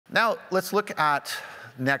Now, let's look at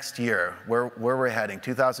next year, where we're heading,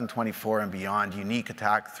 2024 and beyond, unique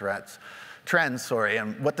attack trends,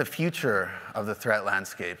 and what the future of the threat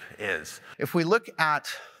landscape is. If we look at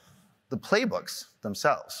the playbooks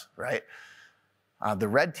themselves, right? The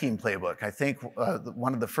red team playbook, I think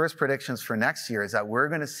one of the first predictions for next year is that we're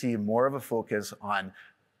going to see more of a focus on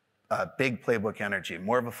big playbook energy,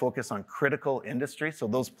 more of a focus on critical industry. So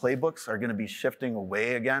those playbooks are going to be shifting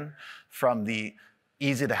away again from the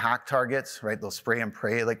easy to hack targets, right? Those spray and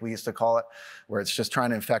pray, like we used to call it, where it's just trying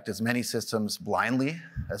to infect as many systems blindly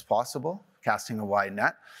as possible, casting a wide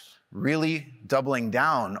net. Really doubling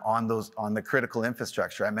down on the critical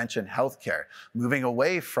infrastructure. I mentioned healthcare, moving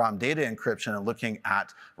away from data encryption and looking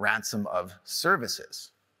at ransom of services.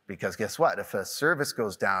 Because guess what? If a service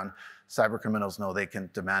goes down, cyber criminals know they can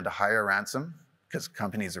demand a higher ransom because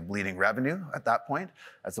companies are bleeding revenue at that point,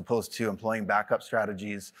 as opposed to employing backup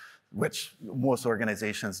strategies, which most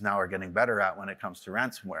organizations now are getting better at when it comes to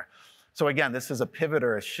ransomware. So again, this is a pivot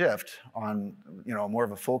or a shift on, more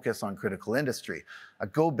of a focus on critical industry. A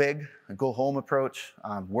go big, a go home approach,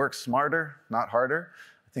 work smarter, not harder.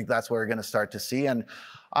 I think that's what we're going to start to see. And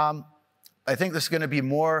I think there's going to be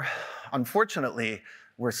more, unfortunately,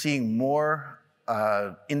 we're seeing more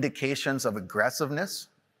indications of aggressiveness.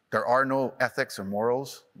 There are no ethics or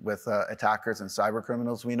morals with attackers and cyber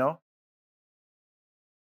criminals, we know.